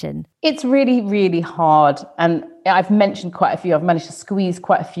destination? It's really, really hard. And I've mentioned quite a few. I've managed to squeeze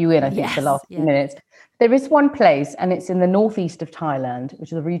quite a few in, I think, the last few minutes. There is one place, and it's in the northeast of Thailand,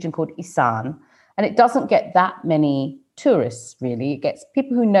 which is a region called Isan. And it doesn't get that many tourists, really. It gets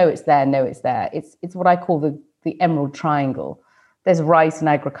people who know it's there. It's what I call the Emerald Triangle. There's rice and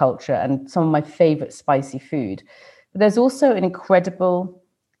agriculture and some of my favorite spicy food. But there's also an incredible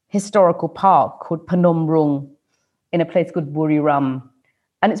historical park called Phnom Rung in a place called Buriram.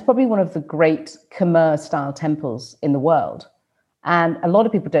 And it's probably one of the great Khmer style temples in the world. And a lot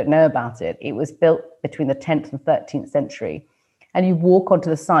of people don't know about it. It was built between the 10th and 13th century. And you walk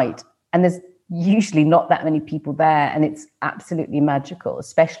onto the site and there's usually not that many people there. And it's absolutely magical,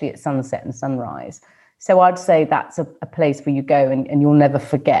 especially at sunset and sunrise. So I'd say that's a place where you go and you'll never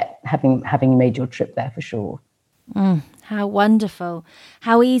forget having made your trip there for sure. How wonderful.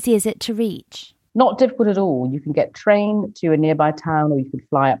 How easy is it to reach? Not difficult at all. You can get train to a nearby town, or you could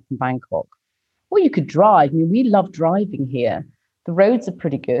fly up from Bangkok. Or you could drive. I mean, we love driving here. The roads are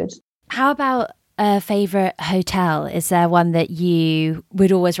pretty good. How about a favourite hotel? Is there one that you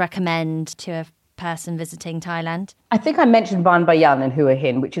would always recommend to a person visiting Thailand? I think I mentioned Ban Bayan and Hua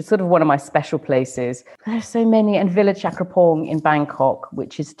Hin, which is sort of one of my special places. There's so many, and Villa Chakrapong in Bangkok,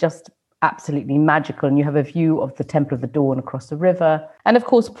 which is just absolutely magical, and you have a view of the Temple of the Dawn across the river, and of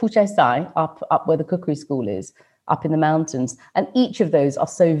course Phu Chai Sai up where the cookery school is, up in the mountains. And each of those are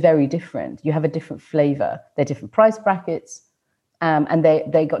so very different. You have a different flavor. They're different price brackets, and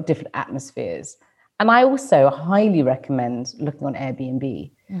they got different atmospheres. And I also highly recommend looking on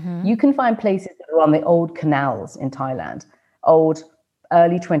Airbnb. You can find places that are on the old canals in Thailand, old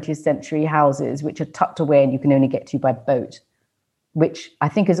early 20th century houses, which are tucked away and you can only get to by boat. which I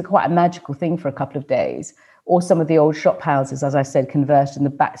think is quite a magical thing for a couple of days. Or some of the old shop houses, as I said, converted in the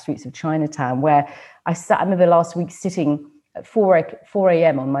back streets of Chinatown, where I remember last week sitting at 4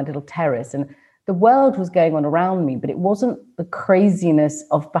 a.m. on my little terrace, and the world was going on around me, but it wasn't the craziness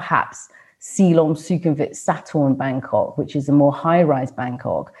of perhaps Silom, Sukhumvit, Saturn, Bangkok, which is a more high-rise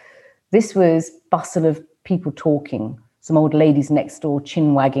Bangkok. This was bustle of people talking, some old ladies next door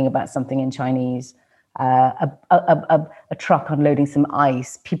chin-wagging about something in Chinese, a truck unloading some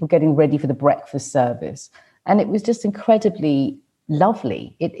ice, people getting ready for the breakfast service. And it was just incredibly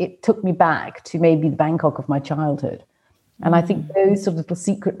lovely. It took me back to maybe the Bangkok of my childhood. And I think those sort of little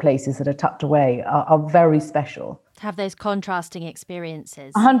secret places that are tucked away are very special. To have those contrasting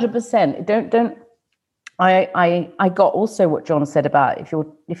experiences. 100%. I got also what John said about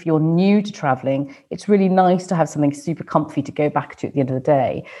if you're new to traveling, it's really nice to have something super comfy to go back to at the end of the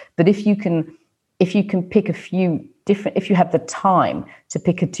day. But if you can pick a few different, if you have the time to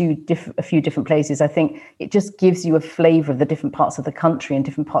pick a few different places, I think it just gives you a flavor of the different parts of the country and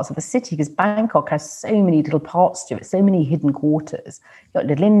different parts of the city, because Bangkok has so many little parts to it, so many hidden quarters. You've got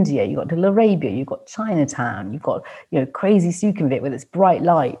Little India, you've got Little Arabia, you've got Chinatown, you've got, crazy Sukhumvit with its bright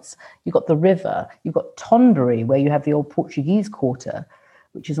lights, you've got the river, you've got Thonburi, where you have the old Portuguese quarter,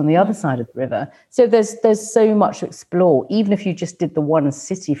 which is on the other side of the river. So there's so much to explore. Even if you just did the one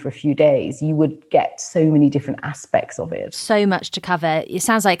city for a few days, you would get so many different aspects of it. So much to cover. It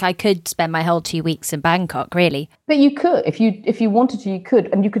sounds like I could spend my whole 2 weeks in Bangkok, really. But you could, if you wanted to, you could,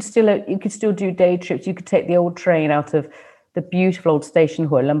 and you could still do day trips. You could take the old train out of the beautiful old station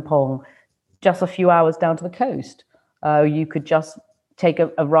Hua Lamphong, just a few hours down to the coast. You could just take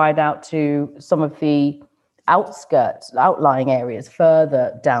a ride out to some of the outlying areas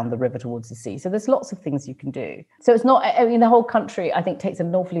further down the river towards the sea. So there's lots of things you can do. So it's not, the whole country, I think, takes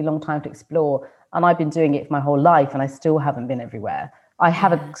an awfully long time to explore. And I've been doing it for my whole life, and I still haven't been everywhere. I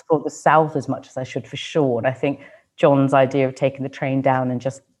haven't explored the south as much as I should, for sure. And I think John's idea of taking the train down and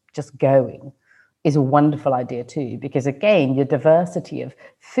just going is a wonderful idea too, because again, your diversity of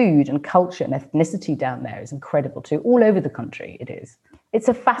food and culture and ethnicity down there is incredible too. All over the country it is. It's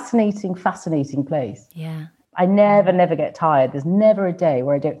a fascinating place. Yeah. I never get tired. There's never a day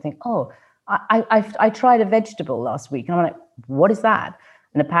where I don't think, I tried a vegetable last week, and I'm like, what is that?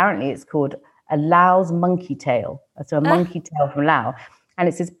 And apparently it's called a Lao's monkey tail. So a monkey tail from Laos. And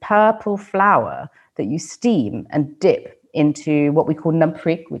it's this purple flower that you steam and dip into what we call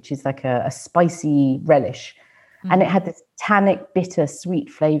namprik, which is like a spicy relish. And it had this tannic, bitter,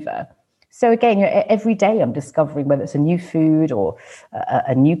 sweet flavor. So again, every day I'm discovering whether it's a new food or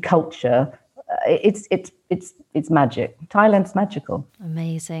a new culture. It's magic. Thailand's magical.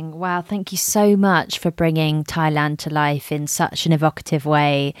 Amazing. Wow. Thank you so much for bringing Thailand to life in such an evocative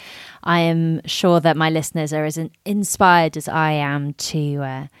way. I am sure that my listeners are as inspired as I am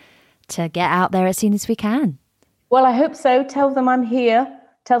to get out there as soon as we can. Well, I hope so. Tell them I'm here.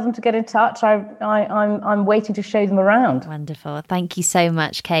 Tell them to get in touch. I'm waiting to show them around. Wonderful. Thank you so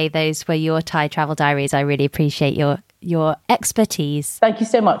much, Kay. Those were your Thai travel diaries. I really appreciate your expertise. Thank you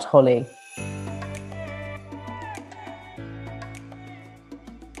so much, Holly.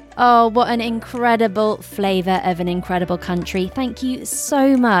 Oh, what an incredible flavour of an incredible country. Thank you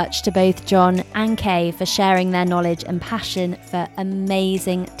so much to both John and Kay for sharing their knowledge and passion for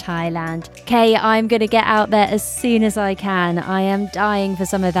amazing Thailand. Kay, I'm going to get out there as soon as I can. I am dying for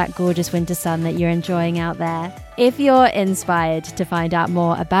some of that gorgeous winter sun that you're enjoying out there. If you're inspired to find out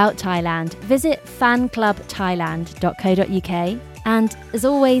more about Thailand, visit fanclubthailand.co.uk. And as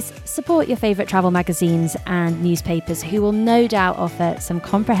always, support your favourite travel magazines and newspapers who will no doubt offer some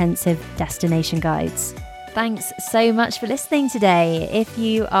comprehensive destination guides. Thanks so much for listening today. If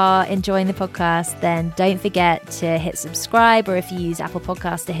you are enjoying the podcast, then don't forget to hit subscribe, or if you use Apple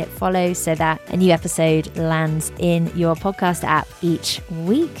Podcasts, to hit follow so that a new episode lands in your podcast app each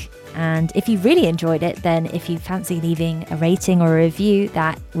week. And if you really enjoyed it, then if you fancy leaving a rating or a review,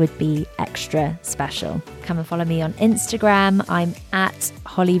 that would be extra special. Come and follow me on Instagram. I'm at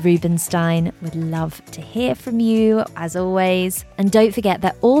Holly Rubenstein. Would love to hear from you, as always. And don't forget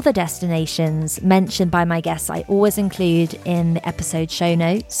that all the destinations mentioned by my guests, I always include in the episode show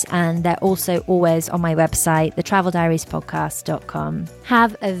notes. And they're also always on my website, thetraveldiariespodcast.com.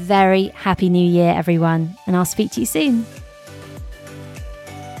 Have a very happy new year, everyone. And I'll speak to you soon.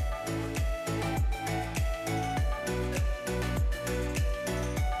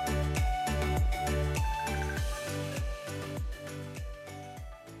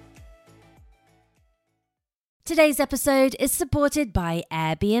 Today's episode is supported by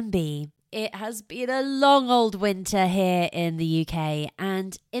Airbnb. It has been a long old winter here in the UK,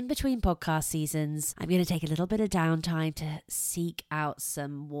 and in between podcast seasons, I'm going to take a little bit of downtime to seek out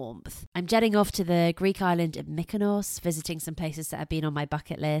some warmth. I'm jetting off to the Greek island of Mykonos, visiting some places that have been on my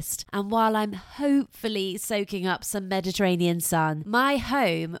bucket list, and while I'm hopefully soaking up some Mediterranean sun, my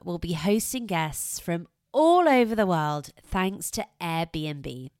home will be hosting guests from all over the world thanks to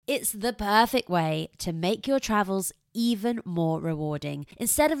Airbnb. It's the perfect way to make your travels even more rewarding.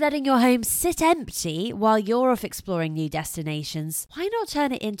 Instead of letting your home sit empty while you're off exploring new destinations, why not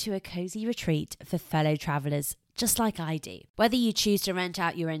turn it into a cozy retreat for fellow travelers just like I do? Whether you choose to rent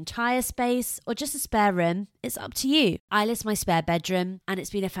out your entire space or just a spare room, it's up to you. I list my spare bedroom, and it's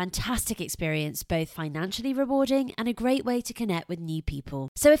been a fantastic experience, both financially rewarding and a great way to connect with new people.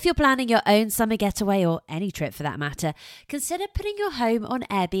 So if you're planning your own summer getaway, or any trip for that matter, consider putting your home on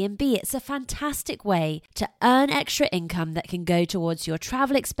Airbnb. It's a fantastic way to earn extra income that can go towards your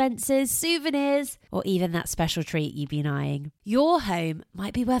travel expenses, souvenirs, or even that special treat you've been eyeing. Your home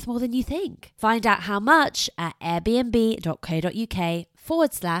might be worth more than you think. Find out how much at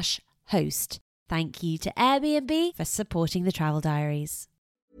airbnb.co.uk/host. Thank you to Airbnb for supporting the Travel Diaries.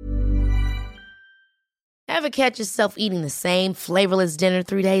 Ever catch yourself eating the same flavorless dinner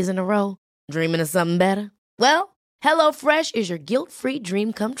 3 days in a row? Dreaming of something better? Well, HelloFresh is your guilt-free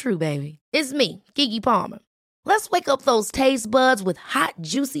dream come true, baby. It's me, Keke Palmer. Let's wake up those taste buds with hot,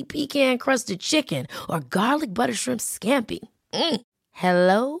 juicy pecan-crusted chicken or garlic butter shrimp scampi.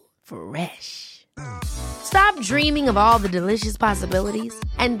 Hello Fresh. Stop dreaming of all the delicious possibilities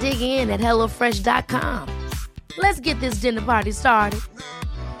and dig in at HelloFresh.com. Let's get this dinner party started.